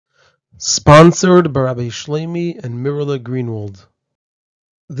Sponsored by Rabbi Shlomi and Mirala Greenwald.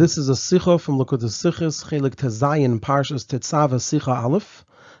 This is a Sicha from Likkutei Sichos, Chelik Tezayin, Parshas Tetzava, Sicha Aleph.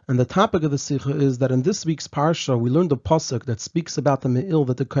 And the topic of the Sicha is that in this week's Parsha, we learned a pasuk that speaks about the Me'il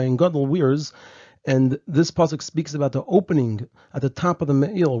that the Kohen Gadol wears. And this pasuk speaks about the opening at the top of the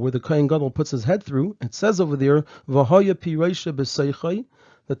Me'il where the Kohen Gadol puts his head through. It says over there, V'hoya pireisha b'seichai.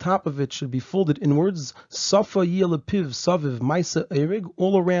 The top of it should be folded inwards. Safa yelapiv saviv maisa erig.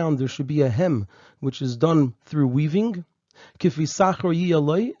 All around there should be a hem, which is done through weaving. Kifi sachar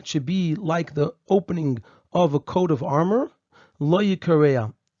yiyalei. It should be like the opening of a coat of armor. Lo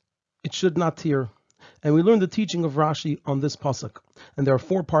yikareya. It should not tear. And we learned the teaching of Rashi on this pasuk. And there are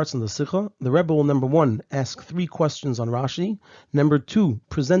 4 parts in the Sikha. The Rebbe will, number 1, ask 3 questions on Rashi. Number 2,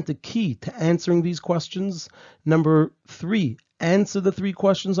 present the key to answering these questions. Number 3, answer the 3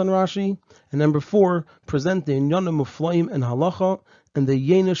 questions on Rashi. And number 4, present the Inyanim Muflaim and Halacha and the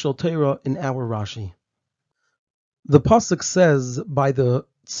Yena Shel Torah in our Rashi. The pasuk says by the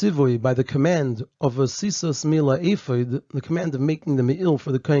tzivui, by the command of a sisas mila ephod, the command of making the me'il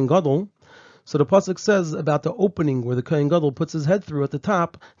for the Kohen Gadol. So the pasuk says about the opening where the Kohen Gadol puts his head through at the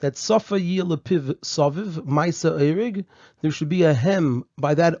top, that safa yilapiv saviv maisa erig, there should be a hem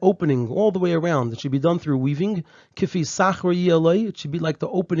by that opening all the way around. It should be done through weaving. Kifi sachra yilei, it should be like the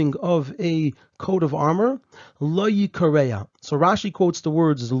opening of a coat of armor. Lo yikareya. So Rashi quotes the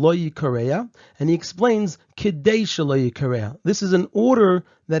words lo yikareya, and he explains kidei shelo yikareya. This is an order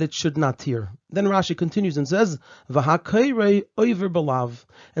that it should not tear. Then Rashi continues and says, V'hakairei oiver balav,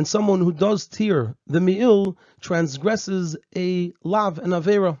 and someone who does tear the me'il transgresses a lav, an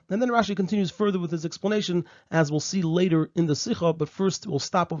avera. And then Rashi continues further with his explanation, as we'll see later in the Sikha, but first we'll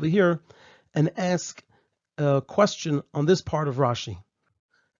stop over here and ask a question on this part of Rashi.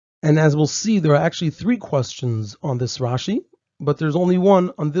 And as we'll see, there are actually 3 questions on this Rashi, but there's only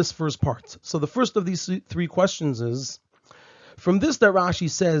one on this first part. So the first of these 3 questions is, from this that Rashi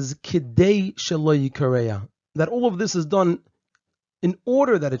says, Kidei shelo yikareya, that all of this is done in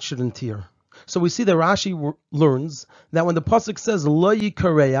order that it shouldn't tear. So we see that Rashi learns that when the pasuk says lo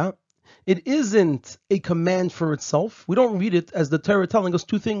yikareya, it isn't a command for itself. We don't read it as the Torah telling us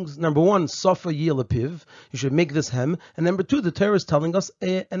 2 things. Number 1, safa yilapiv, you should make this hem. And number 2, the Torah is telling us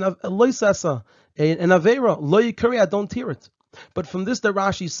an loisasa, an avera, lo yikareya, don't tear it. But from this that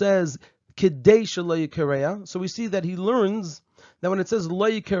Rashi says, Kidei shelo yikareya, so we see that he learns that when it says lo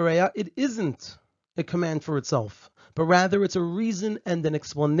yikareya, it isn't a command for itself, but rather it's a reason and an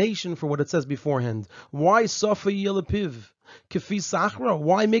explanation for what it says beforehand. Why safa yilapiv? Kifi sachra?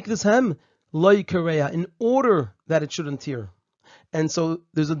 Why make this hem? Lo yikareya, in order that it shouldn't tear. And so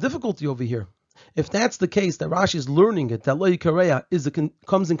there's a difficulty over here. If that's the case, that Rashi is learning it, that lo yikareya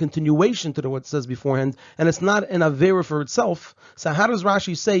comes in continuation to what it says beforehand, and it's not an avera for itself, so how does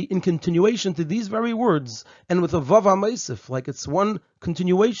Rashi say in continuation to these very words, and with a vav ha'meisif, like it's one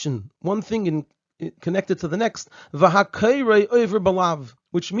continuation, one thing connected to the next, v'hakairei over balav,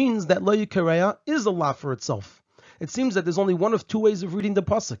 which means that lo yikareya is a lav for itself. It seems that there's only one of 2 ways of reading the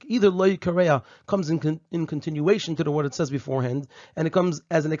pasuk. Either lo yikareya comes in continuation to what it says beforehand, and it comes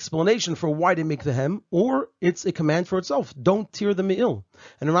as an explanation for why they make the hem, or it's a command for itself. Don't tear the me'il.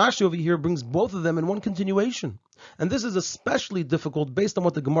 And Rashi over here brings both of them in one continuation. And this is especially difficult based on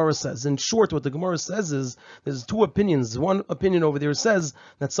what the Gemara says. In short, what the Gemara says is, there's 2 opinions. One opinion over there says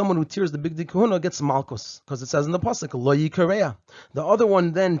that someone who tears the bigdei kehuna gets malchus, because it says in the pasuk, lo yikareya. The other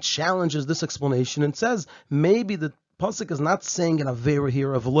one then challenges this explanation and says, maybe the pasuk is not saying an avera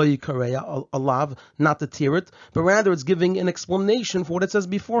here of lo yikareya, a lav, not to tear it, but rather it's giving an explanation for what it says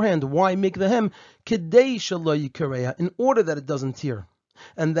beforehand. Why make the hem? Kidei shelo yikareya, in order that it doesn't tear.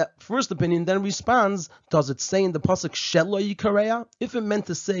 And that first opinion then responds, does it say in the pasuk shelo yikareya? If it meant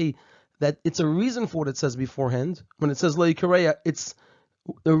to say that it's a reason for what it says beforehand, when it says lo yikareya, it's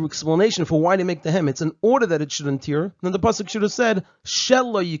the explanation for why they make the hem. It's in order that it shouldn't tear. Then the pasuk should have said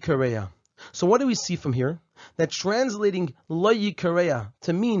shelo yikareya. So what do we see from here? That translating lo yikareya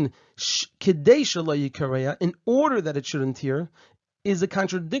to mean kidei shelo yikareya, in order that it shouldn't tear, is a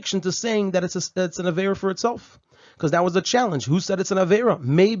contradiction to saying that it's an avera for itself. Because that was a challenge. Who said it's an avera?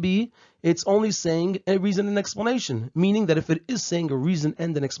 Maybe it's only saying a reason and explanation. Meaning that if it is saying a reason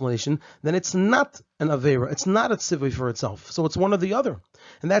and an explanation, then it's not an avera. It's not a tzivui for itself. So it's one or the other.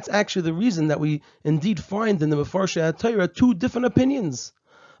 And that's actually the reason that we indeed find in the Mefarshei HaTorah 2 different opinions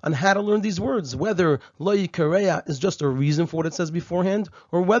on how to learn these words. Whether lo yikareya is just a reason for what it says beforehand,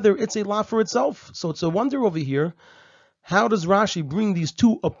 or whether it's a law for itself. So it's a wonder over here. How does Rashi bring these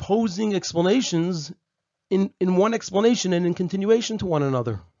 2 opposing explanations in one explanation and in continuation to one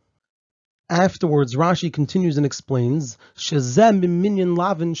another? Afterwards, Rashi continues and explains, Shezem minyan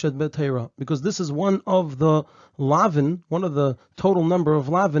lavin shed b'Torah, because this is one of the lavin, one of the total number of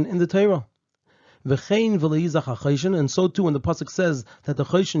lavin in the Torah. V'chein v'leizach ha'chayshin, and so too when the pasuk says that the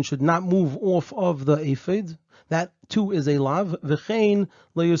chayshin should not move off of the ephod, that too is a lav. V'chein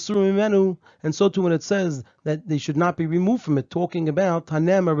le'yasur mimenu, and so too when it says that they should not be removed from it, talking about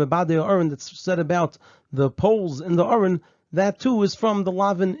hanem or bebadei aron, that's said about the poles in the aron, that too is from the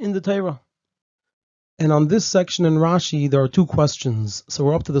lavin in the Torah. And on this section in Rashi, there are two questions. So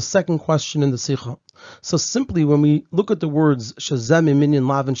we're up to the second question in the Sikha. So simply, when we look at the words Shazem minyan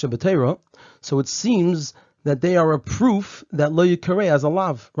lavin shebeteira, so it seems that they are a proof that lo yikareh as a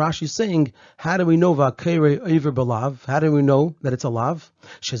lav. Rashi is saying, how do we know va'kereh over belav? How do we know that it's a lav?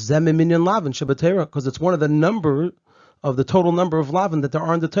 Shazem minyan lavin shebeteira, because it's one of the number of the total number of lavin that there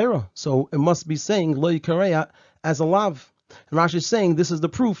are in the Torah. So it must be saying lo yikareh as a lav. And Rashi is saying this is the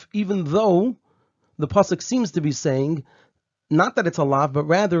proof, even though the pasuk seems to be saying not that it's a lav, but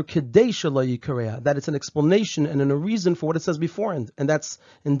rather kedei lo yikareya, that it's an explanation and a reason for what it says beforehand. And that's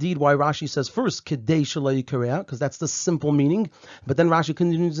indeed why Rashi says first kedei lo yikareya, because that's the simple meaning. But then Rashi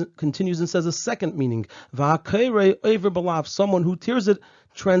continues and says a second meaning, va'kerei over belav, someone who tears it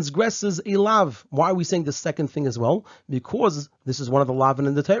transgresses a lav. Why are we saying the second thing as well? Because this is one of the lavin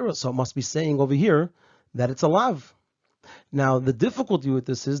in the Torah, so it must be saying over here that it's a lav. Now, the difficulty with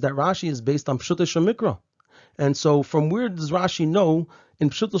this is that Rashi is based on Pshuta Shemikra. And so from where does Rashi know in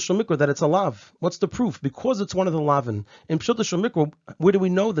Pshuta Shemikra that it's a lav? What's the proof? Because it's one of the lavin. In Pshuta Shemikra, where do we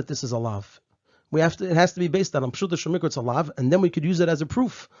know that this is a lav? It has to be based on Pshuta Shemikra, it's a lav, and then we could use it as a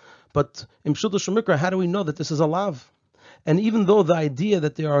proof. But in Pshuta Shemikra, how do we know that this is a lav? And even though the idea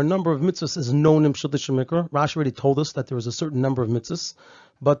that there are a number of mitzvahs is known in Pshuta Shemikra, Rashi already told us that there is a certain number of mitzvahs,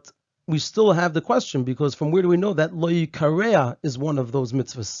 but we still have the question, because from where do we know that lo yikareya is one of those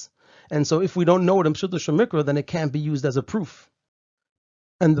mitzvahs? And so if we don't know it in Pshuta Shemikra, then it can't be used as a proof.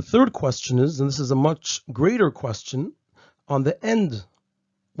 And the third question is, and this is a much greater question, on the end,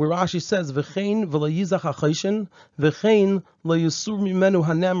 where Rashi says, V'chein v'layizach ha'chayshin, v'chein la'yusur mimenu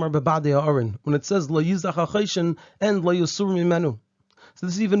hanemar bebadei ha'aron. When it says la'yizach ha'chayshin and la'yusur mimenu. So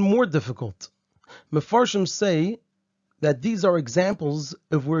this is even more difficult. Mefarshim say that these are examples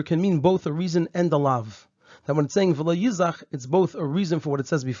of where it can mean both a reason and a lav. That when it's saying v'lo yizach, it's both a reason for what it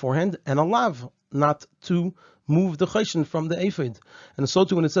says beforehand and a lav, not to move the chayshin from the ephod. And so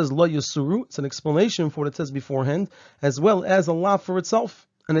too when it says lo yasuru, it's an explanation for what it says beforehand, as well as a lav for itself.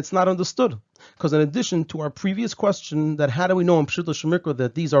 And it's not understood. Because in addition to our previous question, that how do we know in Pshuta Shemikra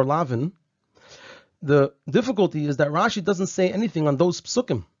that these are lavin, the difficulty is that Rashi doesn't say anything on those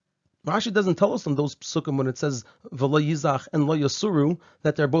psukim. Rashi doesn't tell us on those psukim when it says v'lo yizach and lo yasuru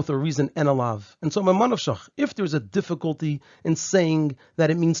that they're both a reason and a lav. And so Mamanavshach, if there's a difficulty in saying that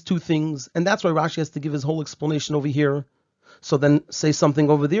it means two things, and that's why Rashi has to give his whole explanation over here, so then say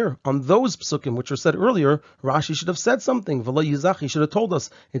something over there. On those psukim which were said earlier, Rashi should have said something. V'lo yizach, he should have told us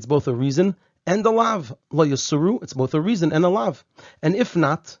it's both a reason and a lav. Lo yasuru, it's both a reason and a lav. And if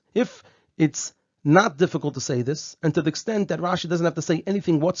not, if it's not difficult to say this, and to the extent that Rashi doesn't have to say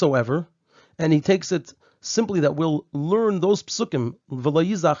anything whatsoever, and he takes it simply that we'll learn those psukim, v'lo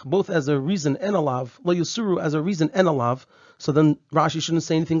yizach, both as a reason and a lav, lo yasuru as a reason and a lav, so then Rashi shouldn't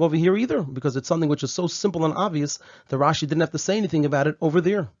say anything over here either, because it's something which is so simple and obvious that Rashi didn't have to say anything about it over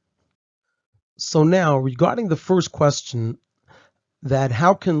there. So now, regarding the first question, that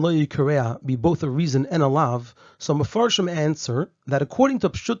how can lo yikareya be both a reason and a lav? So Mefarshim answer that according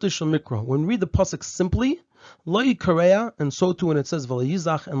to Pshuta Shemikra, when we read the pasuk simply, lo yikareya, and so too when it says v'lo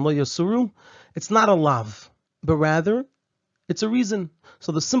yizach and lo yasuru, it's not a lav, but rather it's a reason.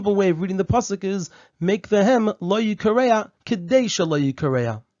 So the simple way of reading the pasuk is make the hem lo yikareya kedei lo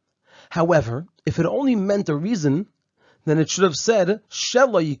yikareya. However, if it only meant a reason, then it should have said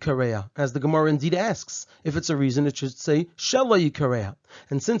Shelo Yikareya, as the Gemara indeed asks. If it's a reason, it should say Shelo Yikareya.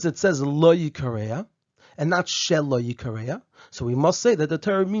 And since it says Lo Yikareya, and not Shelo Yikareya, so we must say that the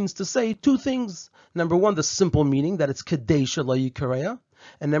Torah means to say two things. Number one, the simple meaning, that it's Kedei Shelo Yikareya.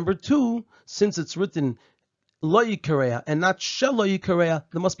 And number two, since it's written Lo Yikareya and not Shelo Yikareya,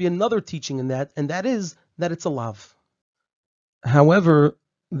 there must be another teaching in that, and that is that it's a lav. However,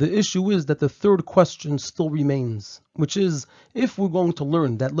 the issue is that the third question still remains, which is, if we're going to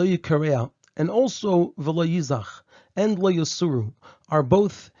learn that lo yikareya and also v'lo yizach and lo yasuru are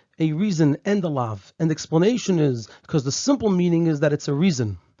both a reason and a lav, and the explanation is because the simple meaning is that it's a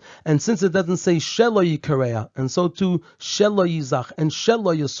reason, and since it doesn't say shelo yikareya, and so too shelo yizach and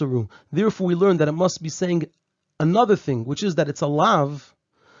shelo yasuru, therefore we learn that it must be saying another thing, which is that it's a lav.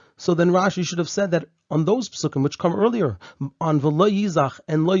 So then Rashi should have said that on those psukim which come earlier. On v'lo yizach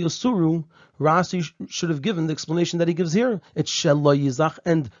and lo yasuru, Rashi should have given the explanation that he gives here. It's shel lo yizach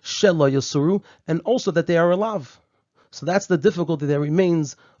and shel lo yasuru, and also that they are a lav. So that's the difficulty that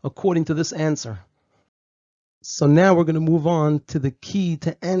remains according to this answer. So now we're going to move on to the key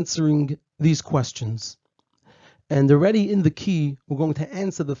to answering these questions. And already in the key, we're going to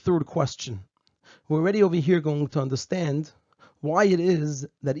answer the third question. We're already over here going to understand why it is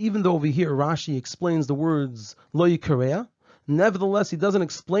that even though over here Rashi explains the words lo yikareya, nevertheless he doesn't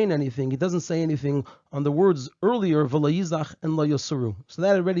explain anything, he doesn't say anything on the words earlier v'lo yizach and lo yasuru. So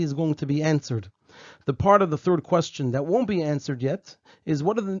that already is going to be answered. The part of the third question that won't be answered yet is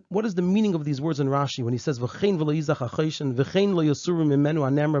what is the meaning of these words in Rashi when he says v'chein v'lo yizach achoshen v'chein lo yasuru mimenu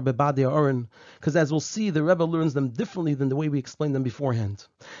hanemar bebadei ha'oren, because as we'll see, the Rebbe learns them differently than the way we explained them beforehand.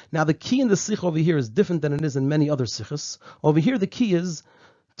 Now the key in the sikh over here is different than it is in many other sikhs. Over here the key is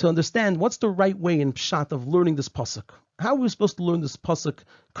to understand what's the right way in pshat of learning this pasuk. How are we supposed to learn this pasuk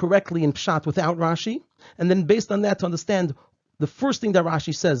correctly in pshat without Rashi, and then based on that to understand the first thing that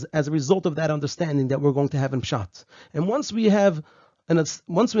Rashi says as a result of that understanding that we're going to have in Pshat. And once we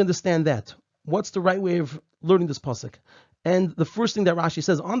understand that, what's the right way of learning this pasuk, and the first thing that Rashi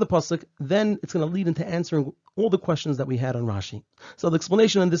says on the pasuk, then it's going to lead into answering all the questions that we had on Rashi. So the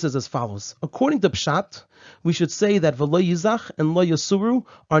explanation on this is as follows. According to Pshat, we should say that v'lo yizach and lo yasuru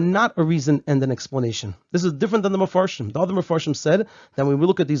are not a reason and an explanation. This is different than the Mefarshim. The other Mefarshim said that when we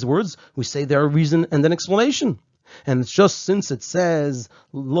look at these words, we say they're a reason and an explanation. And it's just since it says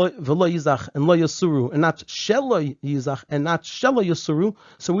v'lo yizach and lo yasuru and not shel lo yizach and not shel lo yasuru,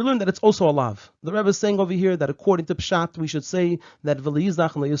 so we learn that it's also a lav. The Rebbe is saying over here that according to Pshat, we should say that v'lo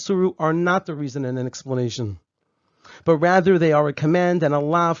yizach and lo yasuru are not the reason and an explanation, but rather they are a command and a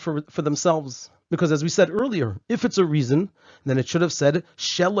lav for themselves. Because as we said earlier, if it's a reason, then it should have said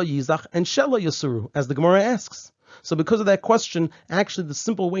shel lo yizach and shel lo yasuru, as the Gemara asks. So because of that question, actually the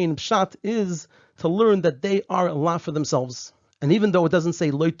simple way in Pshat is to learn that they are a lav for themselves. And even though it doesn't say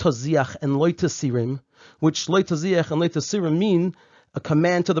lo taziach and lo tasirim, which lo taziach and lo tasirim mean a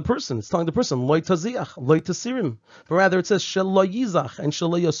command to the person. It's telling the person lo taziach, lo tasirim. But rather it says shel lo yizach and shel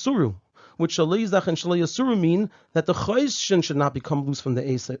lo yasuru, which shel lo yizach and shel lo yasuru mean that the choshen should not become loose from the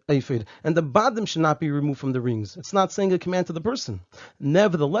ephod, and the badim should not be removed from the rings. It's not saying a command to the person.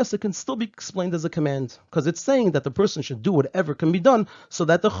 Nevertheless, it can still be explained as a command, because it's saying that the person should do whatever can be done so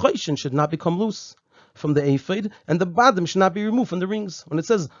that the choshen should not become loose from the ephod, and the badim should not be removed from the rings. When it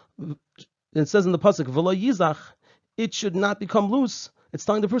says in the pasuk v'lo yizach, it should not become loose. It's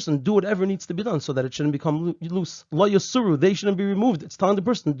telling the person, do whatever needs to be done so that it shouldn't become loose. Lo yasuru, they shouldn't be removed. It's telling the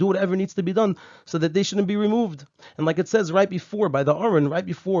person, do whatever needs to be done so that they shouldn't be removed. And like it says right before, by the Aron, right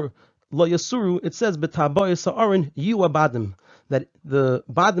before lo yasuru, it says, b'tabayis ha'aron yu abadim, that the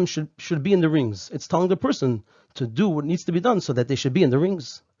badim should be in the rings. It's telling the person to do what needs to be done so that they should be in the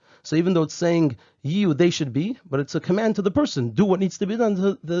rings. So even though it's saying you, they should be, but it's a command to the person, do what needs to be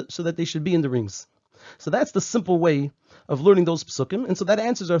done so that they should be in the rings. So that's the simple way of learning those psukim, and so that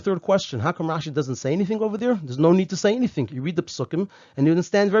answers our third question. How come Rashi doesn't say anything over there? There's no need to say anything. You read the psukim and you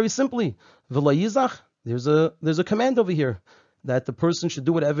understand very simply. V'lo yizach, there's a command over here that the person should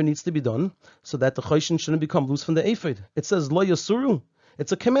do whatever needs to be done so that the choshen shouldn't become loose from the ephod. It says lo yasuru.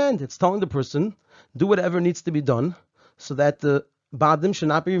 It's a command. It's telling the person, do whatever needs to be done so that the badim should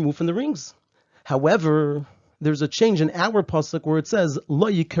not be removed from the rings. However, there's a change in our pasuk where it says lo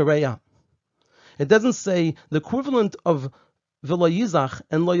yikareya. It doesn't say the equivalent of v'lo yizach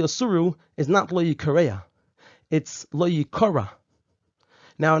and lo yasuru is not lo yikareya. It's lo yikara.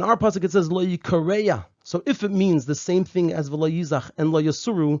 Now in our pasuk it says lo yikareya. So if it means the same thing as v'lo yizach and lo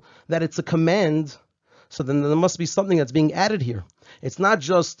yasuru, that it's a command, so then there must be something that's being added here. It's not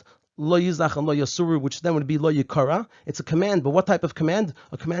just lo yizach and lo yasuru, which then would be lo yikara. It's a command, but what type of command?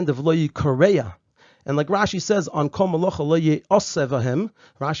 A command of lo yikareya. And like Rashi says on kol malacha lo ye'aseh vahem,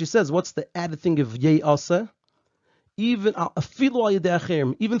 Rashi says, what's the added thing of ye'aseh? Even afilu al yedei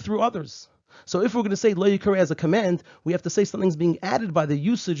acherim, even through others. So if we're going to say lo yikareh as a command, we have to say something's being added by the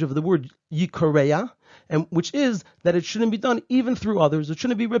usage of the word yikareya, and which is that it shouldn't be done even through others. It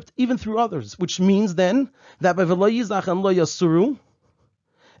shouldn't be ripped even through others, which means then that by v'lo yizach and lo yasuru,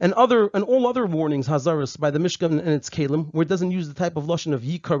 and all other warnings, hazaras, by the Mishkan and its kalim, where it doesn't use the type of lashon of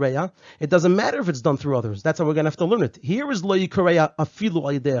yikareya, it doesn't matter if it's done through others. That's how we're going to have to learn it. Here is lo yikareya afilu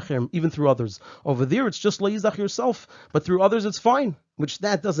al yedei acherim, even through others. Over there, it's just lo yizach yourself, but through others, it's fine. Which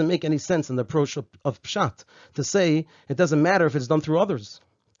that doesn't make any sense in the approach of Pshat, to say it doesn't matter if it's done through others.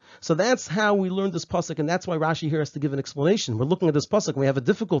 So that's how we learn this pasuk, and that's why Rashi here has to give an explanation. We're looking at this pasuk, and we have a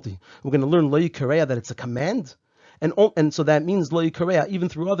difficulty. We're going to learn lo yikareya, that it's a command. And so that means lo yikareya even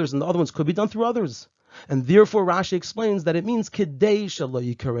through others, and the other ones could be done through others. And therefore Rashi explains that it means Kidei Shelo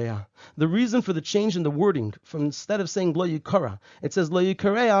Yikareya. The reason for the change in the wording, from instead of saying Lo Yikara, it says Lo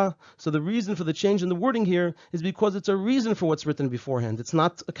Yikareya. So the reason for the change in the wording here is because it's a reason for what's written beforehand. It's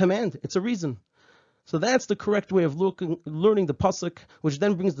not a command, it's a reason. So that's the correct way of learning the pasuk, which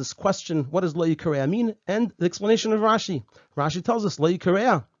then brings this question: what does Lo Yikareya mean? And the explanation of Rashi. Rashi tells us Lo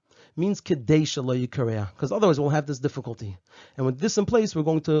Yikareya means Kidei Shelo Yikareya, because otherwise we'll have this difficulty. And with this in place, we're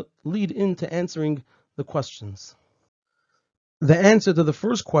going to lead into answering the questions. The answer to the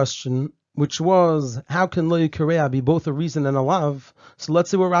first question, which was, how can Lo Yikareya be both a reason and a lav? So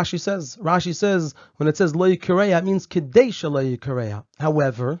let's see what Rashi says. Rashi says, when it says Lo Yikareya, it means Kidei Shelo Yikareya.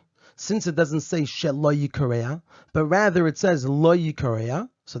 However, since it doesn't say Shelo Yikareya, but rather it says Lo Yikareya,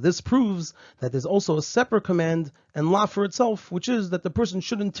 so this proves that there's also a separate command and lav for itself, which is that the person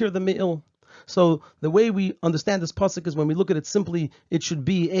shouldn't tear the me'il. So the way we understand this pasuk is when we look at it simply, it should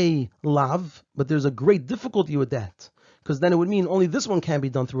be a lav, but there's a great difficulty with that, because then it would mean only this one can be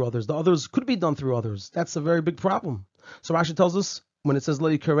done through others. The others could be done through others. That's a very big problem. So Rashi tells us, when it says Lo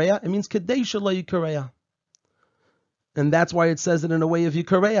Yikareya, it means Kidei Shelo Yikareya. And that's why it says it in a way of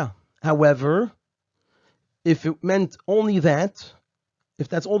Yikareya. However, if it meant only that, if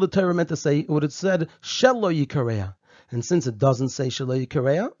that's all the Torah meant to say, it would have said Shelo Yikareya. And since it doesn't say Shelo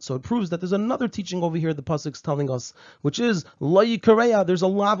Yikareya, so it proves that there's another teaching over here the pasuk's telling us, which is Lo Yikareya. There's a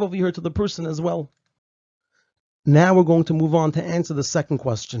lav over here to the person as well. Now we're going to move on to answer the second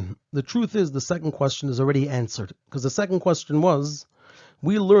question. The truth is the second question is already answered, because the second question was,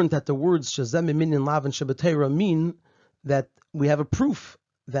 we learned that the words Shazem Minin Lav and Shabbatera mean that we have a proof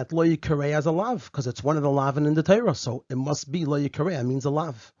that Lo Yikareya is a lav, because it's one of the lavin in the Torah, so it must be Lo Yikareya means a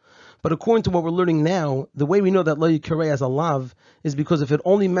lav. But according to what we're learning now, the way we know that Lo Yikareya is a lav is because if it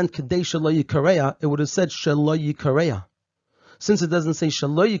only meant Kadei Shelo Yikareya, it would have said Shelo Yikareya. Since it doesn't say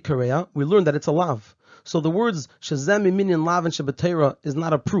Shelo Yikareya, we learn that it's a lav. So the words Shazem Minin Lav and Shabbatera is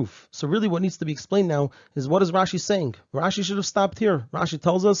not a proof. So really what needs to be explained now is, what is Rashi saying? Rashi should have stopped here. Rashi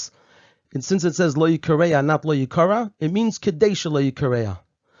tells us, and since it says Lo Yikareya, not Lo Yikara, it means Kadei Shelo Yikareya.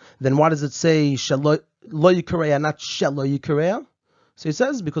 Then why does it say Lo Yikareya, not Shelo Yikareya? So he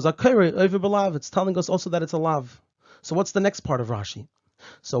says, because Akare over belav, it's telling us also that it's a lav. So what's the next part of Rashi?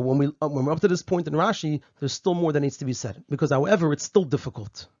 So when we're up to this point in Rashi, there's still more that needs to be said. Because however, it's still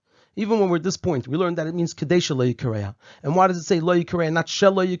difficult. Even when we're at this point, we learned that it means Kadei Shelo Yikareya. And why does it say Lo Yikareya, not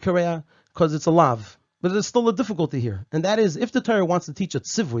Shelo Yikareya? Because it's a lav. But there's still a difficulty here. And that is, if the Torah wants to teach a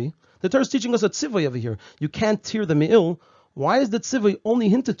tzivui, the Torah is teaching us a tzivui over here. You can't tear the me'il. Why is the tzivui only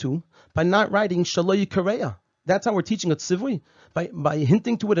hinted to by not writing Shelo Yikareya? That's how we're teaching a tzivui, by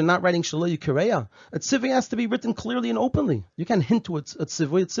hinting to it and not writing Shelo Yikareya. A tzivui has to be written clearly and openly. You can't hint to a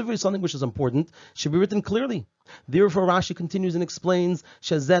tzivui. A tzivui is something which is important, should be written clearly. Therefore, Rashi continues and explains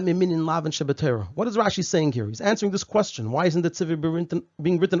Shazem Minin Lav and Shabbatera. What is Rashi saying here? He's answering this question. Why isn't the tzivui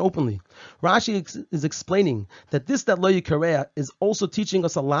being written openly? Rashi is explaining that Lo Yikareya is also teaching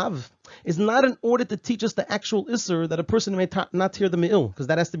us a lav, is not in order to teach us the actual isser that a person may not hear the me'il, because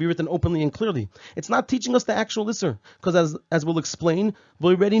that has to be written openly and clearly. It's not teaching us the actual isser, because as we'll explain,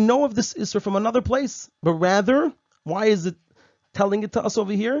 we already know of this isser from another place. But rather, why is it telling it to us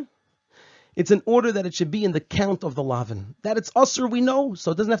over here? It's in order that it should be in the count of the lavin. That it's usr, we know,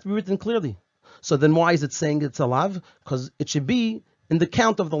 so it doesn't have to be written clearly. So then why is it saying it's a lav? Because it should be in the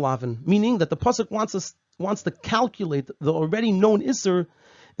count of the lavin, meaning that the pasuk wants to calculate the already known isser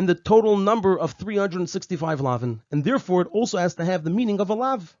in the total number of 365 lavin, and therefore it also has to have the meaning of a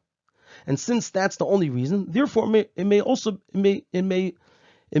lav. And since that's the only reason, therefore it's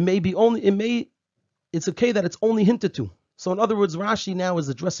okay that it's only hinted to. So in other words, Rashi now is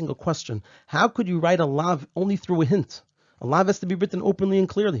addressing a question. How could you write a lav only through a hint? A lav has to be written openly and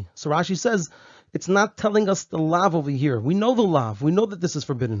clearly. So Rashi says, it's not telling us the lav over here. We know the lav. We know that this is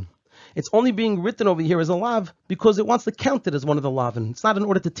forbidden. It's only being written over here as a lav because it wants to count it as one of the lavin. It's not in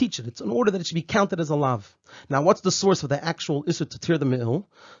order to teach it. It's in order that it should be counted as a lav. Now, what's the source for the actual issur to tear the me'il?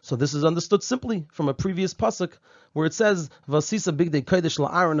 So this is understood simply from a previous pasuk where it says, "Vasisa bigdei kodesh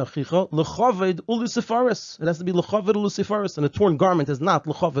la'aron achicha lechaved ulusifaris." It has to be lechaved ulusifaris, and a torn garment is not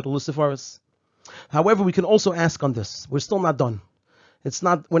lechaved ulusifaris. However, we can also ask on this. We're still not done.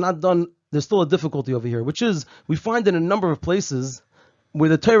 We're not done. There's still a difficulty over here, which is we find in a number of places where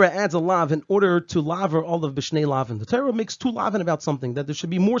the Torah adds a lav in order to laver all of Bishnei lavin. The Torah makes two lavin about something that there should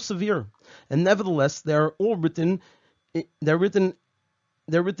be more severe, and nevertheless they're all written. They're written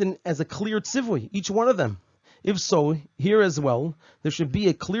as a clear tzivui, each one of them. If so, here as well, there should be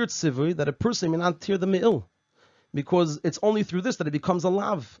a clear tzivui that a person may not tear the me'il, because it's only through this that it becomes a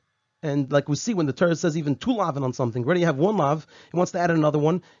lav. And like we see when the Torah says even two lavin on something, already you have one lav, it wants to add another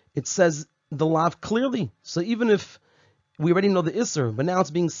one. It says the lav clearly. So even if we already know the Isser, but now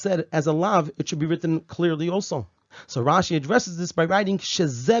it's being said as a lav, it should be written clearly also. So Rashi addresses this by writing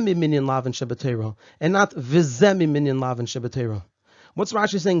shezemi minyan lavin shebatero and not vizemi minyan lavin shebatero. What's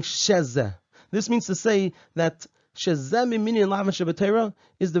Rashi saying shezeh? This means to say that shezemi minyan lavin shebatero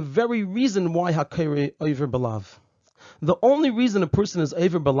is the very reason why hakere over balav. The only reason a person is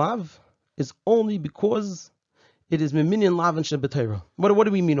over balav is only because it is minyan lavin shebatero. What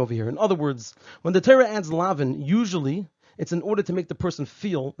do we mean over here? In other words, when the Torah adds lavin, usually it's in order to make the person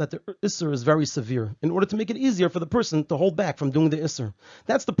feel that the Isser is very severe, in order to make it easier for the person to hold back from doing the Isser.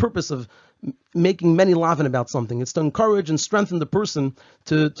 That's the purpose of making many lavin about something. It's to encourage and strengthen the person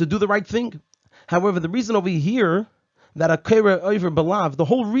to do the right thing. However, the reason over here that akera over balav, the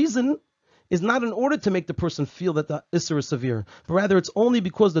whole reason is not in order to make the person feel that the Isser is severe, but rather it's only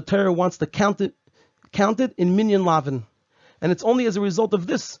because the Torah wants to count it in minyan lavin. And it's only as a result of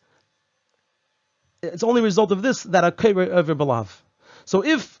this that akera over balav. So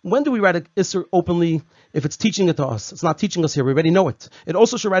when do we write an Isser openly if it's teaching it to us? It's not teaching us here, we already know it. It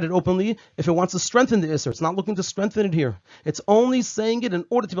also should write it openly if it wants to strengthen the Isser. It's not looking to strengthen it here. It's only saying it in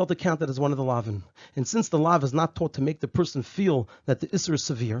order to be able to count it as one of the lavin. And since the lav is not taught to make the person feel that the Isser is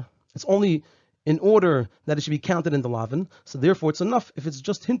severe, it's only in order that it should be counted in the lavin, so therefore it's enough if it's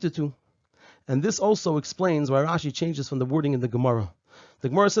just hinted to. And this also explains why Rashi changes from the wording in the Gemara. The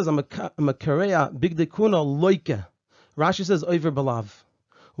Gemara says, I'm a kareya big dekuna loike. Rashi says, over balav.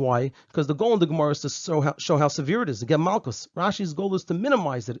 Why? Because the goal in the Gemara is to show how severe it is, to get malchus. Rashi's goal is to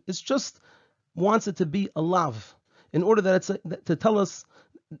minimize it. It's just wants it to be a lav, in order that to tell us,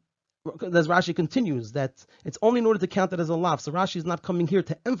 as Rashi continues, that it's only in order to count it as a lav. So Rashi is not coming here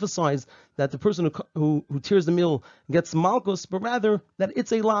to emphasize that the person who tears the meal gets malchus, but rather that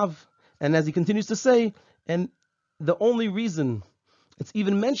it's a lav. And as he continues to say, and the only reason it's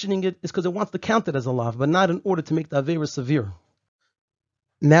even mentioning it is because it wants to count it as a lav, but not in order to make the avera severe.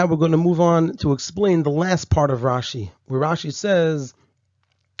 Now we're going to move on to explain the last part of Rashi, where Rashi says,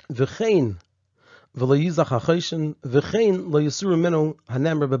 "V'chein v'lo yizach ha'choshen, v'chein lo yisuru menu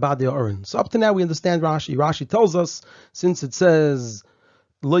hanemer bebadei ha'oren." So up to now we understand Rashi. Rashi tells us, since it says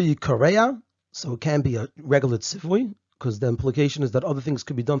lo yikareya, so it can be a regular tzivui, because the implication is that other things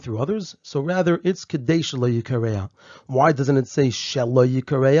could be done through others. So rather, it's Kadesh lo yikareya. Why doesn't it say shel lo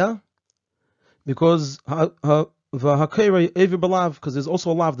yikareya? Because because there's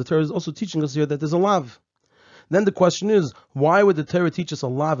also a lav. The Torah is also teaching us here that there's a lav. Then the question is, why would the Torah teach us a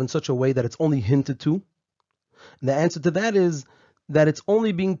lav in such a way that it's only hinted to? And the answer to that is that it's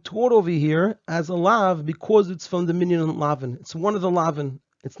only being taught over here as a lav because it's from the minyan lavin. It's one of the lavin.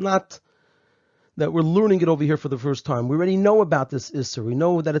 It's not that we're learning it over here for the first time. We already know about this Isser. We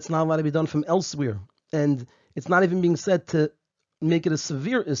know that it's not allowed to be done from elsewhere. And it's not even being said to make it a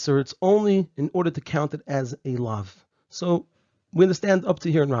severe Isser. It's only in order to count it as a lav. So we understand up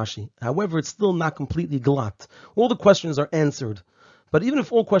to here in Rashi. However, it's still not completely glatt. All the questions are answered. But even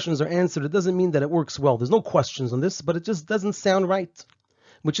if all questions are answered, it doesn't mean that it works well. There's no questions on this, but it just doesn't sound right.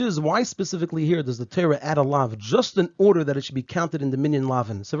 Which is why specifically here does the Torah add a lav just in order that it should be counted in the minyan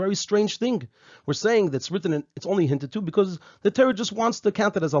lavin. It's a very strange thing. We're saying that's written, it's only hinted to because the Torah just wants to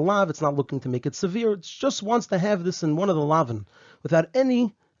count it as a lav. It's not looking to make it severe. It just wants to have this in one of the lavin without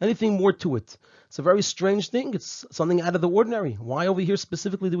anything more to it. It's a very strange thing. It's something out of the ordinary. Why over here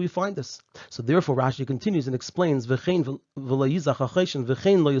specifically do we find this? So therefore Rashi continues and explains, where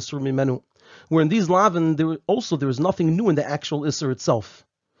in these lavin there is nothing new in the actual Isser itself.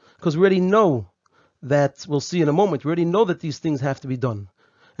 Because we already know that, we'll see in a moment, we already know that these things have to be done.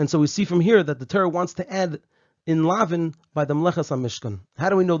 And so we see from here that the Torah wants to add in lavin by the Mlechas HaMishkan. How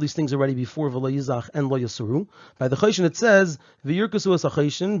do we know these things already before V'lo Yizach and Lo Yasuru? By the Choshen it says, V'yirkasu es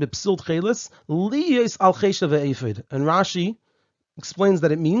HaChoshen, b'psilt chelis, liyes al chesha ve'efed. And Rashi explains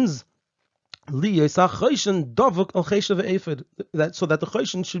that it means, liyes HaChoshen davuk al chesha ve'efed. So that the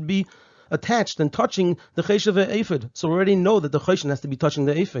Choshen should be attached and touching the chesha ve'efed. So we already know that the choshen has to be touching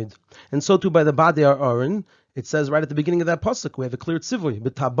the efed. And so too by the badei ha'aron, it says right at the beginning of that pasuk, we have a clear tzivui,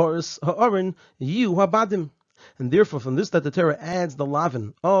 b'tabaris ha'aron yu ha'badim. And therefore from this that the Torah adds the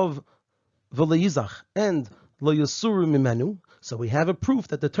lavin of v'lo yizach and lo yasuru mimenu, so we have a proof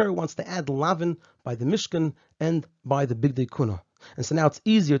that the Torah wants to add lavin by the Mishkan and by the Bigdei Kuna. And so now it's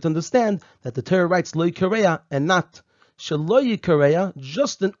easier to understand that the Torah writes lo yikareya and not Shelo Yikareya,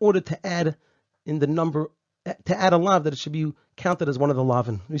 just in order to add in the number, to add a lav, that it should be counted as one of the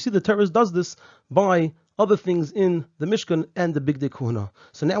lavin. You see, the Torah does this by other things in the Mishkan and the Bigdei Kuna.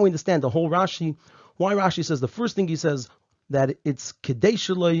 So now we understand the whole Rashi, why Rashi says the first thing he says that it's Kedei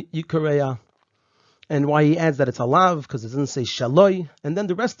Shelo Yikareya, and why he adds that it's a lav, because it doesn't say shaloi, and then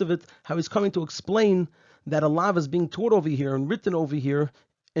the rest of it, how he's coming to explain that a lav is being taught over here and written over here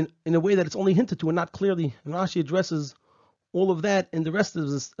in a way that it's only hinted to and not clearly. And Rashi addresses all of that in the rest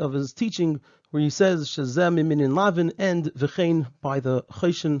of his teaching, where he says shazem minin lavin and v'chein by the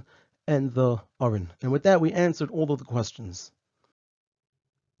choshen and the aron. And with that, we answered all of the questions.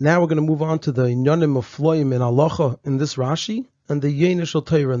 Now we're going to move on to the inyanim of floim and halacha in this Rashi, and the Yeina Shel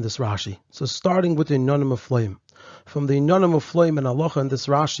Torah in this Rashi. So starting with the inyanim of floim. From the inyanim of floim and halacha in this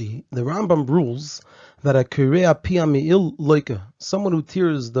Rashi, the Rambam rules that a kirea pia me'il loika, someone who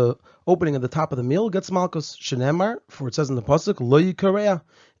tears the opening at the top of the meal, gets malchus. Shenemar, for it says in the pasuk, lo yikareya,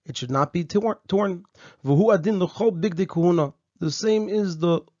 it should not be torn. V'hu adin l'chol bigdei kuhuna. The same is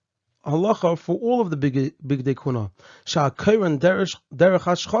the halacha for all of the bigdei kuhuna. Sha'akayran derech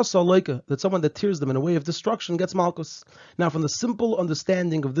hashchasa loika, that someone that tears them in a way of destruction gets malchus. Now, from the simple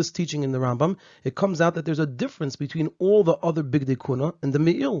understanding of this teaching in the Rambam, it comes out that there's a difference between all the other bigdei kuhuna and the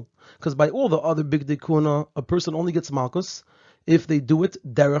me'il. Because by all the other bigdei kuhuna, a person only gets malchus if they do it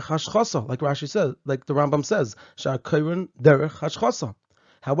derech hashchasa, like Rashi says, like the Rambam says, sha'akayran derech hashchasa.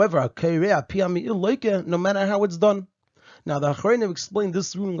 However, a kairea pia me'il loika, no matter how it's done. Now, the Achronim explained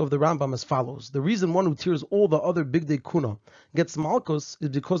this ruling of the Rambam as follows. The reason one who tears all the other bigdei kuhuna gets malchus is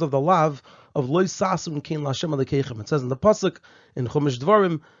because of the lav of lo sasun kein l'Hashem alekechem. It says in the pasuk in Chumash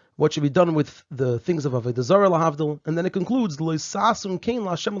Dvarim what should be done with the things of Avodah Zarah lahavdil, and then it concludes lo sasun kein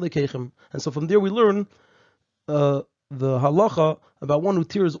l'Hashem alekechem. And so from there we learn the halacha about one who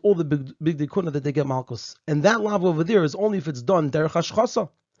tears all the bigdei kuhuna that they get malchus, and that lav over there is only if it's done derech hashchasa.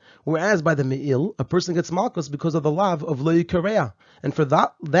 Whereas by the me'il, a person gets malchus because of the lav of lo yikareya. And for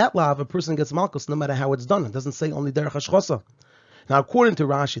that lav, a person gets malchus no matter how it's done. It doesn't say only derech hashchasa. Now, according to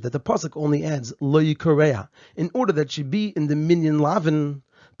Rashi, that the pasuk only adds lo yikareya in order that she be in the minyan lavin,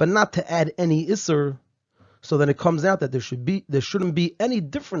 but not to add any iser. So then it comes out that there shouldn't be any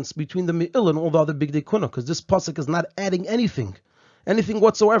difference between the me'il and all the other bigdei kuhuna, because this pasuk is not adding anything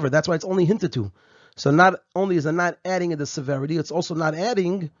whatsoever. That's why it's only hinted to. So not only is it not adding in the severity, it's also not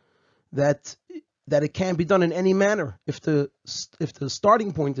adding that it can be done in any manner. If the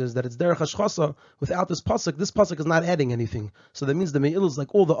starting point is that it's derech hashchasa, without this pasuk is not adding anything. So that means the me'il is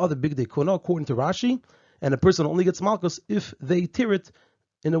like all the other bigdei kuhuna according to Rashi, and a person only gets malchus if they tear it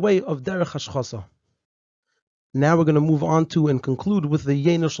in a way of derech hashchasa. Now we're going to move on to and conclude with the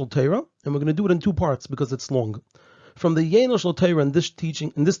Yeina Shel Torah, and we're going to do it in two parts because it's long. From the Yeina Shel Torah in this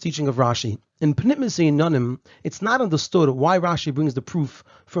teaching of Rashi, in Pnimiyus Inyanim, it's not understood why Rashi brings the proof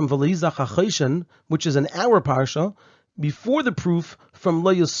from V'leizach HaChoshen, which is an hour parsha, before the proof from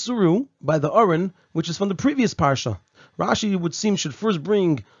Lo Yasuru by the Aron, which is from the previous parsha. Rashi would seem should first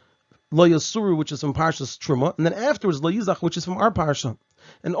bring Lo Yasuru, which is from Parshas Truma, and then afterwards Lo Yizach, which is from our parsha.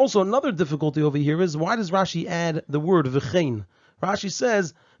 And also another difficulty over here is, why does Rashi add the word V'chein? Rashi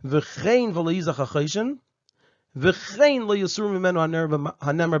says V'chein V'leizach HaChoshen, V'chein lo yasur mimenu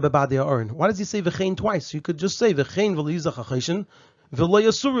hanemar bebadei ha'aron. Why does he say v'chein twice? You could just say v'chein v'leizach ha'choshen v'lo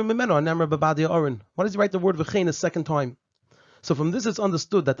yasur mimenu hanemar bebadei ha'aron. Why does he write the word v'chein a second time? So from this it's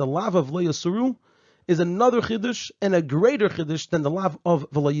understood that the lav of lo yasuru is another chiddush and a greater chiddush than the lav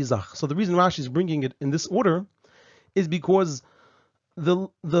of v'lo yizach. So the reason Rashi is bringing it in this order is because the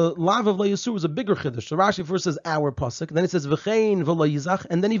lav of lo yasur is a bigger chiddush. So Rashi first says our pasuk, then it says v'chein v'lo yizach,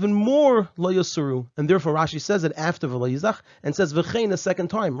 and then even more lo yasuru, and therefore Rashi says it after v'lo yizach and says v'chein a second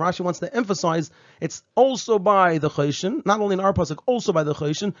time. Rashi wants to emphasize it's also by the choshen, not only in our pasuk, also by the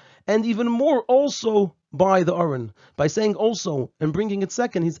choshen, and even more also by the Aron. By saying also and bringing it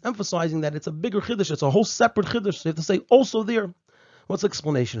second, he's emphasizing that it's a bigger chiddush, it's a whole separate chiddush. So you have to say also there. What's the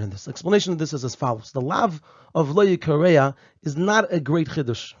explanation in this? The explanation of this is as follows. The lav of lo yikareya is not a great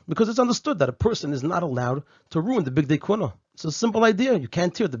chiddush, because it's understood that a person is not allowed to ruin the bigdei kuhuna. It's a simple idea. You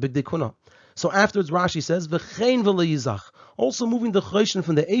can't tear the bigdei kuhuna. So afterwards Rashi says, v'chein v'lo yizach, also moving the choshen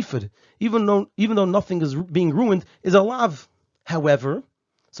from the ephod, even though nothing is being ruined, is a lav. However,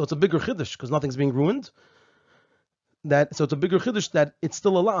 so it's a bigger chiddush, because nothing's being ruined. So it's a bigger chiddush that it's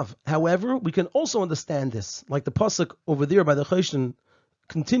still a lav. However, we can also understand this, like the pasuk over there by the choshen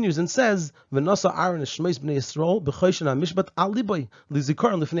continues and says, "V'nasa Aaron shmeis bnei Yisrael b'choshen hamishpat al libay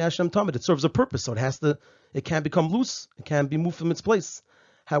lizikaron lifnei Hashem tamid." It serves a purpose, so it can't become loose, it can't be moved from its place.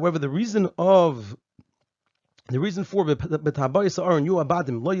 However, the reason for b'tabayis Aaron yu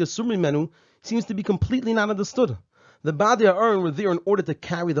abadim lo yasur mimenu seems to be completely not understood. The badei Aaron were there in order to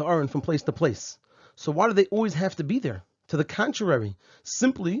carry the Aaron from place to place. So why do they always have to be there? To the contrary,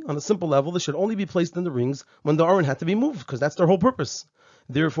 on a simple level, they should only be placed in the rings when the Aron had to be moved, because that's their whole purpose.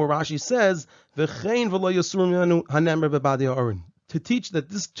 Therefore, Rashi says, "V'chein v'lo yasur mimenu hanemar bebadei Aron." to teach that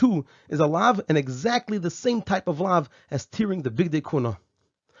this too is a lav and exactly the same type of lav as tearing the bigdei kuna.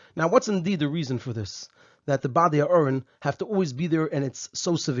 Now, what's indeed the reason for this? That the Badei Aron have to always be there, and it's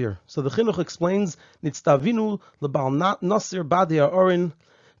so severe. So the Chinuch explains, Nitztavinu lebal nasir Badei Aron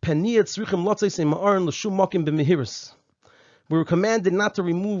peniyat tzrichim lotzei seim Aron l'shum makim b'mehiris. We were commanded not to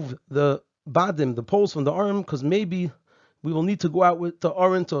remove the badim, the poles from the Aron, because maybe we will need to go out with the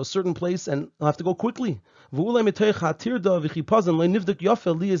Aron to a certain place and I'll have to go quickly. And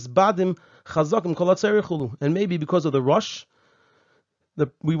maybe because of the rush,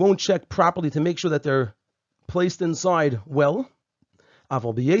 we won't check properly to make sure that they're placed inside well. But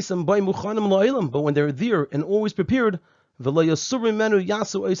when they're there and always prepared,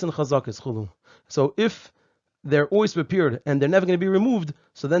 so if they're always prepared and they're never going to be removed,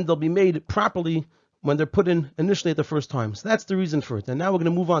 so then they'll be made properly when they're put in initially at the first time. So that's the reason for it. And now we're going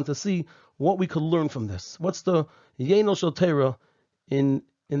to move on to see what we could learn from this. What's the Yenel Shel Torah in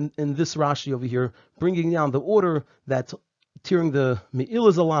this Rashi over here, bringing down the order that tearing the Me'il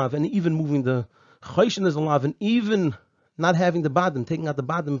is alav, and even moving the Chayshin is alav, and even not having the Badim, taking out the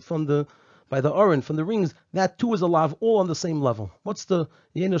Badim by the Aron, from the rings, that too is alav, all on the same level. What's the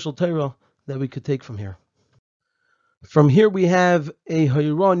Yenel Shel Torah that we could take from here? From here we have a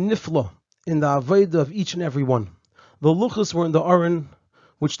Hayra Nifla in the Avodah of each and every one. The Luchas were in the Aron,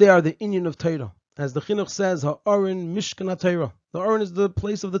 which they are the inyan of Torah. As the Chinuch says, Ha'aron Mishkan HaTorah. The Aron is the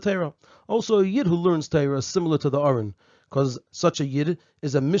place of the Torah. Also, a Yid who learns Torah is similar to the Aron, because such a Yid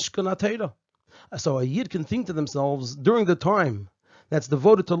is a Mishkan HaTorah. So a Yid can think to themselves during the time that's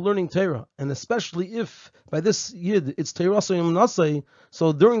devoted to learning Torah, and especially if by this Yid it's Torah Soyim Nasei,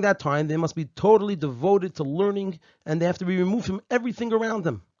 so during that time they must be totally devoted to learning, and they have to be removed from everything around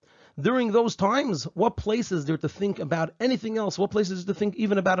them. During those times, what place is there to think about anything else? What place is there to think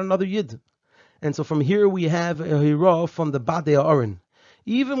even about another Yid? And so from here we have a hira from the Badei Aron.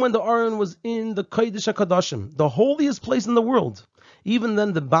 Even when the Aron was in the Kodesh HaKadoshim, the holiest place in the world, even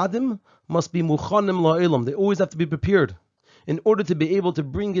then the Badim must be Muchanim La'elam. They always have to be prepared in order to be able to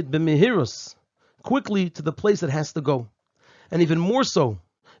bring it b'mehirus, quickly to the place it has to go. And even more so,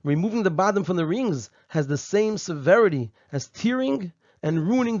 removing the Badim from the rings has the same severity as tearing and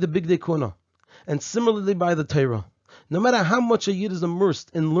ruining the bigdei kuna. And similarly by the Torah. No matter how much a Yid is immersed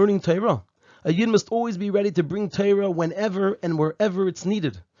in learning Torah, a Yid must always be ready to bring Torah whenever and wherever it's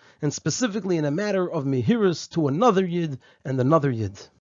needed, and specifically in a matter of mehirus to another Yid and another Yid.